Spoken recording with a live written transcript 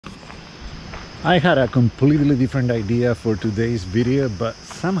I had a completely different idea for today's video, but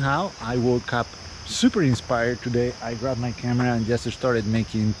somehow I woke up super inspired today. I grabbed my camera and just started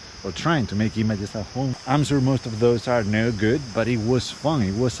making or trying to make images at home. I'm sure most of those are no good, but it was fun.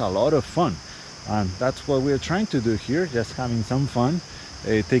 It was a lot of fun. And that's what we're trying to do here, just having some fun,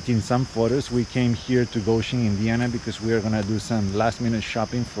 taking some photos. We came here to Goshen, Indiana because we are gonna do some last minute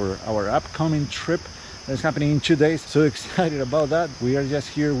shopping for our upcoming trip that's happening in 2 days. So excited about that. We are just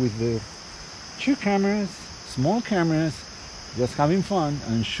here with the 2 cameras, small cameras, just having fun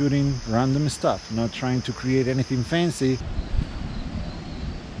and shooting random stuff, not trying to create anything fancy.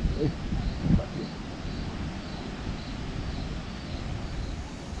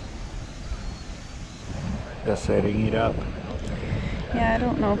 Just setting it up. Yeah, I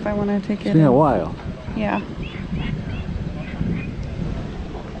don't know if I want to take it. It's been a while. Yeah.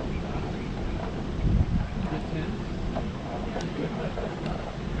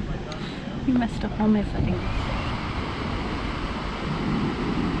 You messed up all my settings.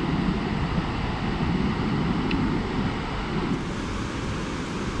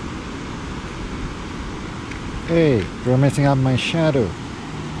 Hey, you're messing up my shadow.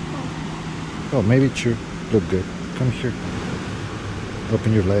 Oh, maybe it should look good. Come here.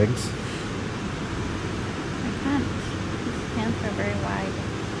 Open your legs. I can't. These pants are very wide.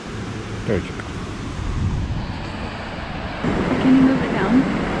 There you go. Can you move it down?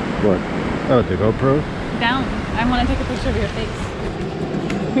 What? Oh, the GoPro? Down. I want to take a picture of your face.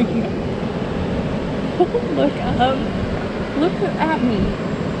 Look up. Look at me.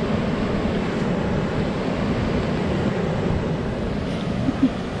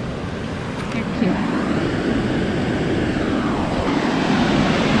 You're cute.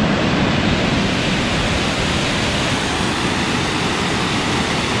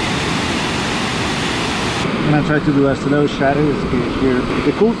 I'm gonna try to do a slow shadow sketch here.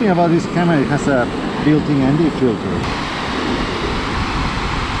 The cool thing about this camera, it has a built-in ND filter.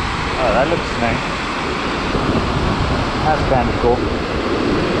 Oh, that looks nice. That's kind of cool.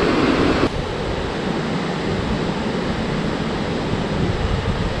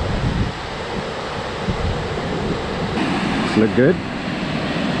 Does it look good?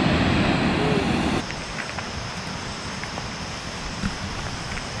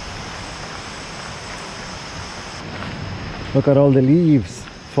 Look at all the leaves.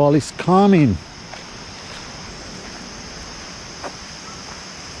 Fall is coming.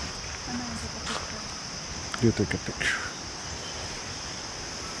 You take a picture.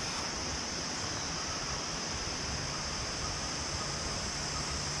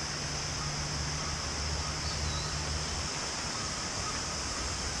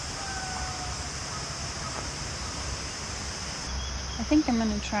 I think I'm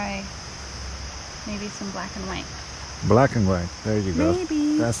going to try maybe some black and white. Black and white. There you go.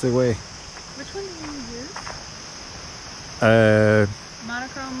 Maybe. That's the way. Which one do you use? Uh,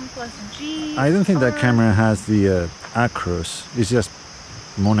 Monochrome plus G. I don't think that or- camera has the acros. It's just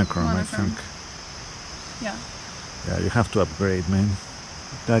monochrome, I Monochrome. think. Yeah. Yeah, you have to upgrade, man.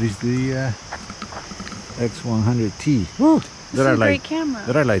 That is the X100T. Woo! It's a great camera.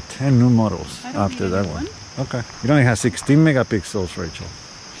 There are like 10 new models I don't after need that a new one. Okay. It only has 16 megapixels, Rachel.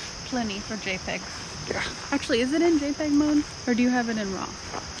 Plenty for JPEG. Yeah. Actually, is it in JPEG mode? Or do you have it in RAW?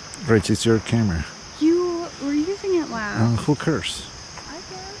 Rach, it's your camera. You were using it last. Who cares? I guess.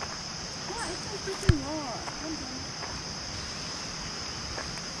 Yeah, I think it's in RAW.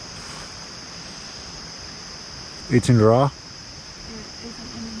 It's in RAW? It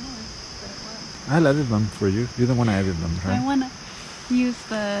isn't anymore, but it was. I'll edit them for you. You don't want to edit them, right? I want to use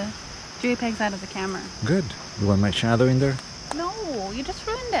the JPEGs out of the camera. Good. You want my shadow in there? No, you just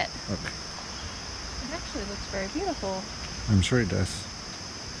ruined it. Okay. It actually looks very beautiful. I'm sure it does.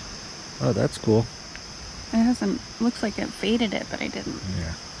 Oh, that's cool. It hasn't, looks like it faded it, but I didn't.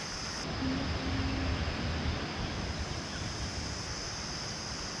 Yeah.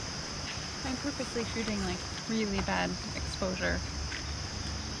 I'm purposely shooting like really bad exposures,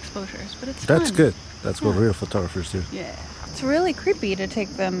 but it's That's fun. good. That's what Yeah. real photographers do. Yeah. It's really creepy to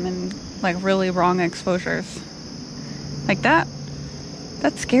take them in like really wrong exposures. Like that.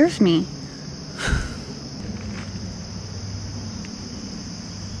 That scares me.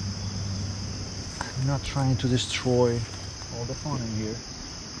 I'm not trying to destroy all the fun in here.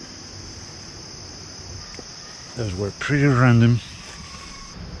 Those were pretty random.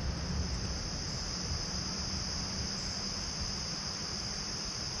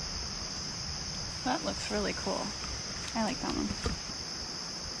 That looks really cool. I like that one.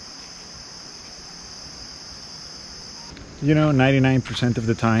 You know, 99% of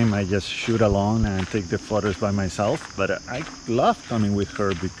the time I just shoot alone and take the photos by myself, but I love coming with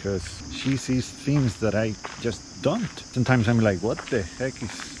her because she sees things that I just don't. Sometimes I'm like, what the heck is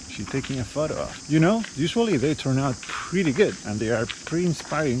she taking a photo of? You know, usually they turn out pretty good and they are pretty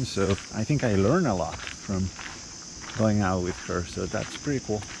inspiring, so I think I learn a lot from going out with her, so that's pretty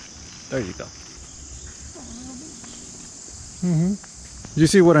cool. There you go. You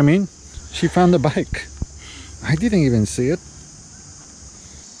see what I mean? She found the bike. I didn't even see it.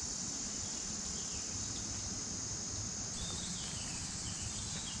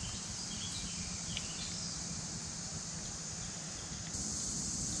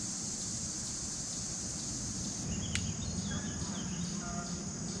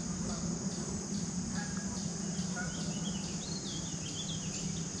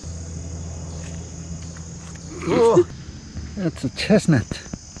 Oh, that's a chestnut.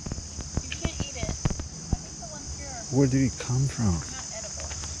 Where did it come from? Not edible.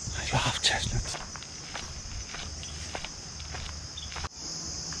 I love chestnuts.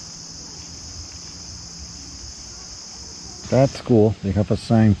 That's cool. They have a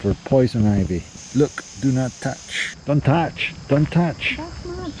sign for poison ivy. Look, do not touch. Don't touch. Don't touch. That's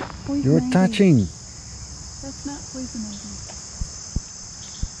not poison You're ivy. touching. That's not poison ivy.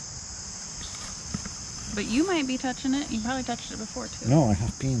 But you might be touching it. You probably touched it before too. No, I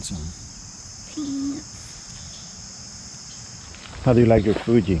have pins on. Pins. How do you like your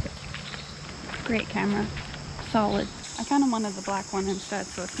Fuji? Great camera. Solid. I kind of wanted the black one instead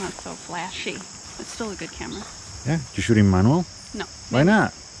so it's not so flashy. It's still a good camera. Yeah? You shooting manual? No. Why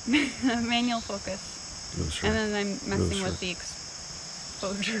not? Manual focus. Loser. And then I'm messing Loser. with the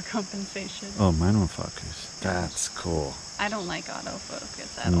exposure compensation. Oh, manual focus. That's cool. I don't like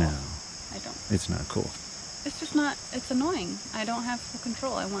autofocus at No, all. I don't. it's not cool. It's just not, it's annoying. I don't have full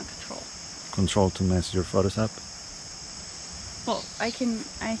control. I want control. Control to mess your photos up? Well, I can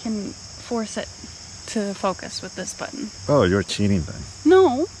force it to focus with this button. Oh, you're cheating then.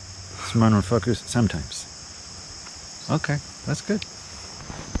 No. It's manual focus sometimes. Okay, that's good.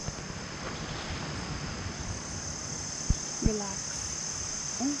 Relax.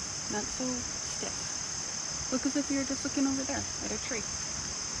 Oh, not so stiff. Look as if you're just looking over there at a tree.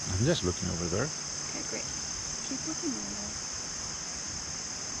 I'm just looking over there. Okay, great. Keep looking over there.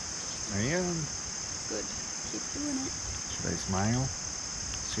 I am. Good. Keep doing it. Should I smile?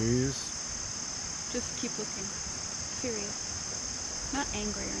 Serious? Just keep looking. Serious. Not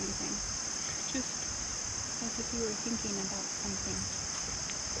angry or anything. Just as if you were thinking about something.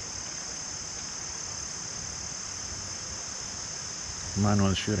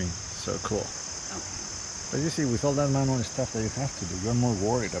 Manual shooting. So cool. Okay. But you see, with all that manual stuff that you have to do, you're more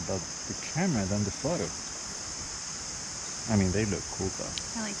worried about the camera than the photo. I mean, they look cool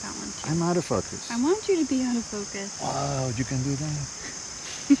though. I like that one too. I'm out of focus. I want you to be out of focus. Wow, you can do that.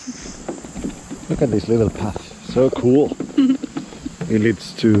 Look at this little path. So cool. It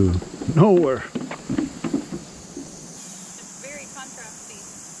leads to nowhere. It's very contrasty.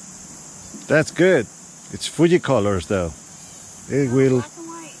 That's good. It's Fuji colors though. It will. Black and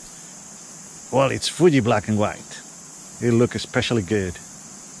white. Well, it's Fuji black and white. It'll look especially good.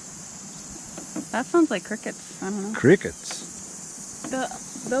 That sounds like crickets. I don't know. Crickets.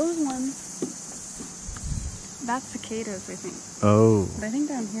 Those ones. That's cicadas, I think. Oh. But I think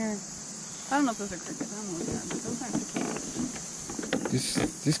down here, I don't know if those are crickets. I don't know what they are, but those aren't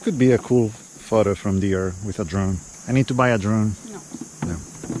cicadas. This could be a cool photo from the air with a drone. I need to buy a drone. No. No.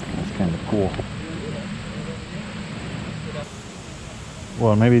 That's kind of cool.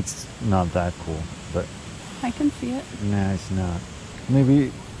 Well, maybe it's not that cool, but I can see it. no, it's not.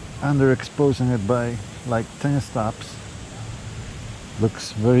 Maybe underexposing it by like 10 stops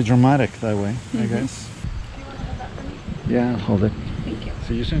looks very dramatic that way, I guess. Do you want to hold that for me? Yeah, I'll hold it. Thank you.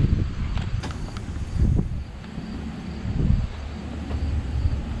 See you soon.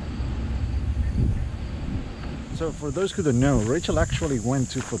 So for those who don't know, Rachel actually went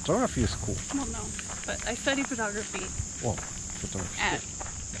to photography school. Well, no, but I studied photography Well, photography at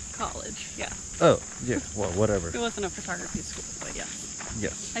school. college. Yeah. Oh, yeah, well, whatever. It wasn't a photography school, but yes,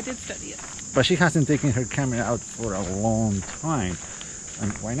 Yes. I did study it. But she hasn't taken her camera out for a long time.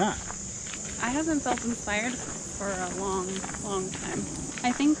 And why not? I haven't felt inspired for a long, long time.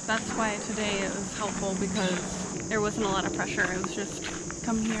 I think that's why today it was helpful because there wasn't a lot of pressure. It was just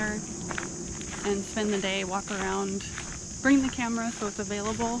come here and spend the day, walk around, bring the camera so it's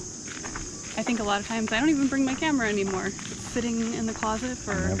available. I think a lot of times I don't even bring my camera anymore. It's sitting in the closet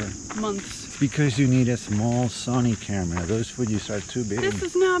for Never. months. because you need a small Sony camera. Those Fujis are too big. This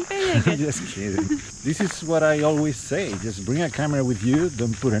is not big. Just kidding. This is what I always say. Just bring a camera with you.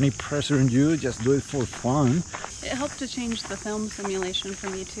 Don't put any pressure on you. Just do it for fun. It helped to change the film simulation for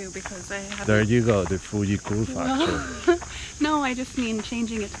me too, because I have. There you go, the Fuji cool factor. No, I just mean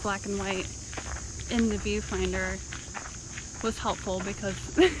changing it to black and white in the viewfinder was helpful because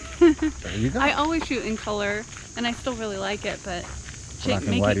There you go. I always shoot in color and I still really like it, but Black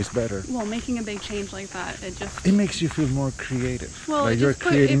and white is better. Well, making a big change like that, it makes you feel more creative. Well, like it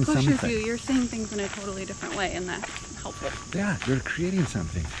pushes something. you. You're seeing things in a totally different way, and that's helpful. Yeah, you're creating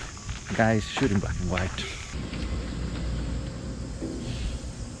something. Guys, shoot in black and white.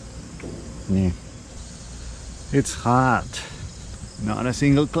 Yeah. It's hot. Not a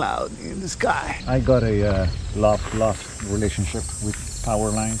single cloud in the sky. I got a love-lost relationship with power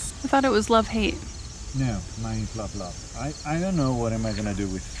lines. I thought it was love-hate. No, mine is love. I don't know what am I gonna do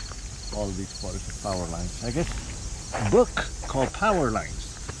with all these photos of power lines. I guess a book called Power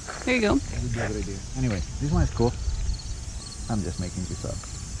Lines. There you go. That would be a good idea. Anyway, this one is cool. I'm just making this up.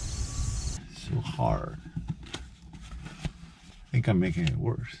 So hard. I think I'm making it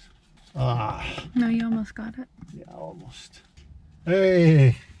worse. Ah. No, you almost got it. Yeah, almost.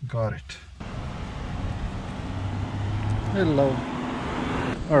 Hey, got it. Hello.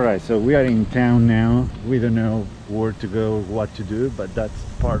 Alright, so we are in town now. We don't know where to go, what to do, but that's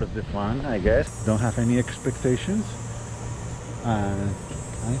part of the fun, I guess. Don't have any expectations.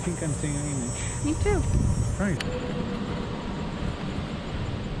 I think I'm seeing an image. Me too. Right.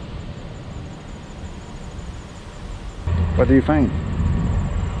 What do you find?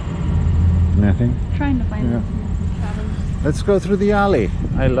 Nothing? Trying to find Yeah. cabins. Let's go through the alley.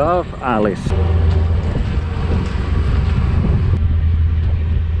 I love alleys.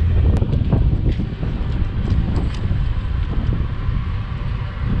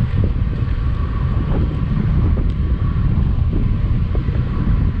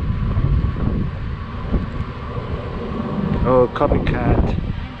 Oh, copycat.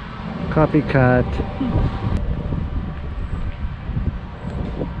 Copycat.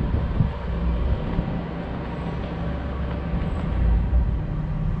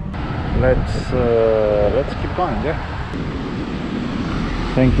 Let's keep going, yeah.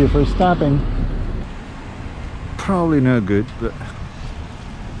 Thank you for stopping. Probably no good, but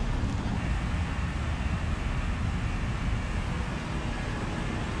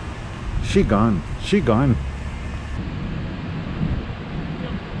she gone.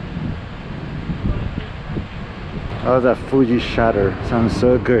 Oh, that Fuji shutter sounds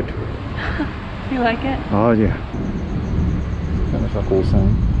so good. You like it? Oh yeah. Kind of a cool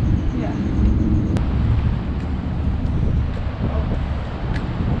sound. Yeah.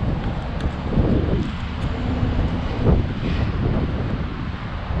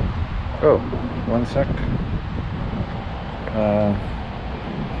 Oh, one sec.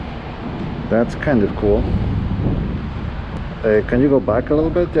 That's kind of cool. Can you go back a little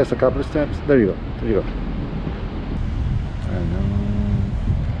bit? Just a couple of steps. There you go.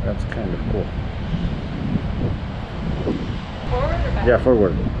 That's kind of cool. Forward or back? Yeah,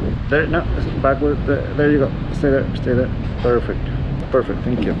 forward. There, no, backward. There you go. Stay there. Perfect.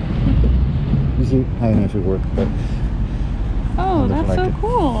 Thank you. You see, I don't know if it worked, but Oh, that's like so it.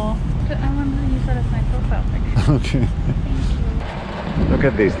 cool. I want to use that as my profile picture. Okay. Thank you. Look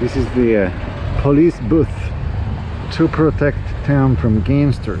at this. This is the police booth to protect town from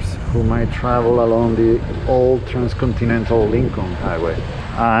gangsters who might travel along the old transcontinental Lincoln Highway.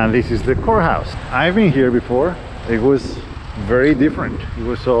 And this is the courthouse. I've been here before. It was very different. It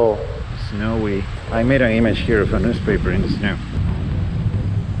was all snowy. I made an image here of a newspaper in the snow.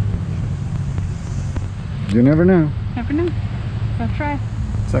 You never know. Never know. Go try.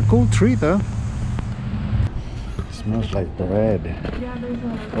 It's a cool tree though. It smells like bread. Yeah, there's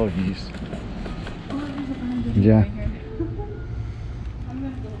one. Oh geez. Oh, there's a bunch Yeah. right here. I'm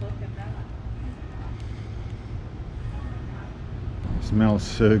gonna go look at that. Smells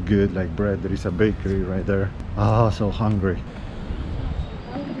so good like bread. There is a bakery right there. Oh, so hungry.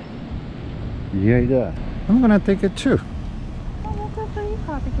 Yeah. I'm gonna take it too. Oh, that's a pretty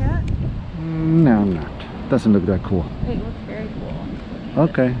copycat. No, I'm not. Doesn't look that cool. It looks very cool.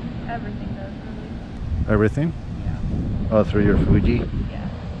 Okay. Everything does, really. Everything? Yeah. Oh, through your Fuji? Yeah.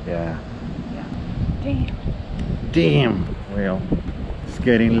 Yeah. Damn. Damn. Well, it's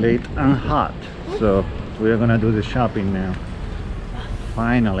getting late and hot. So we're gonna do the shopping now.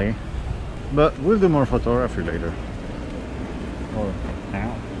 Finally. But we'll do more photography later. Or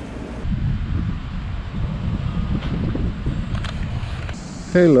now.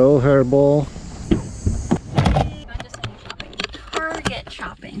 Hello, hairball. Not just any shopping. Target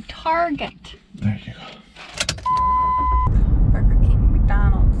shopping. Target.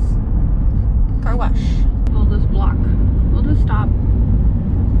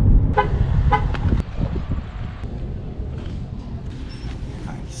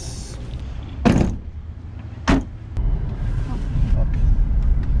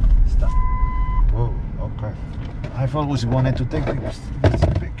 I've always wanted to take this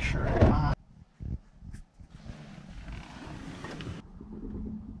picture.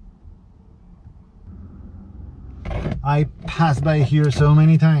 I pass by here so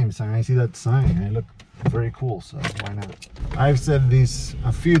many times and I see that sign. I look very cool, so why not? I've said this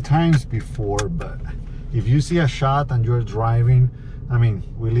a few times before, but if you see a shot and you're driving, I mean,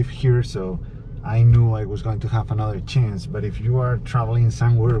 we live here, so I knew I was going to have another chance. But if you are traveling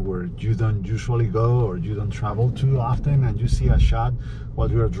somewhere where you don't usually go or you don't travel too often and you see a shot while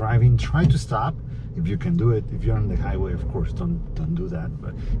you're driving, try to stop. If you can do it. If you're on the highway, of course, don't do that.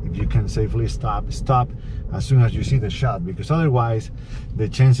 But if you can safely stop as soon as you see the shot, because otherwise the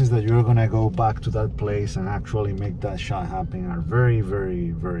chances that you're gonna go back to that place and actually make that shot happen are very,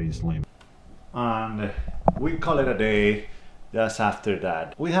 very, very slim. And we call it a day. Just after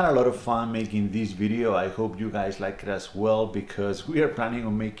that, we had a lot of fun making this video. I hope you guys like it as well, because we are planning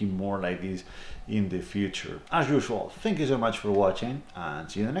on making more like this in the future. As usual, thank you so much for watching and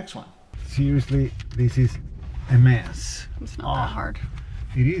see you in the next one. Seriously, this is a mess. It's not that hard.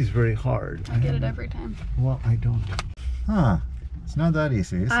 It is very hard. I get it every time. Well, I don't. It's not that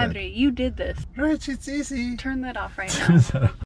easy, is it? Padre, you did this. Rich, it's easy. Turn that off right now.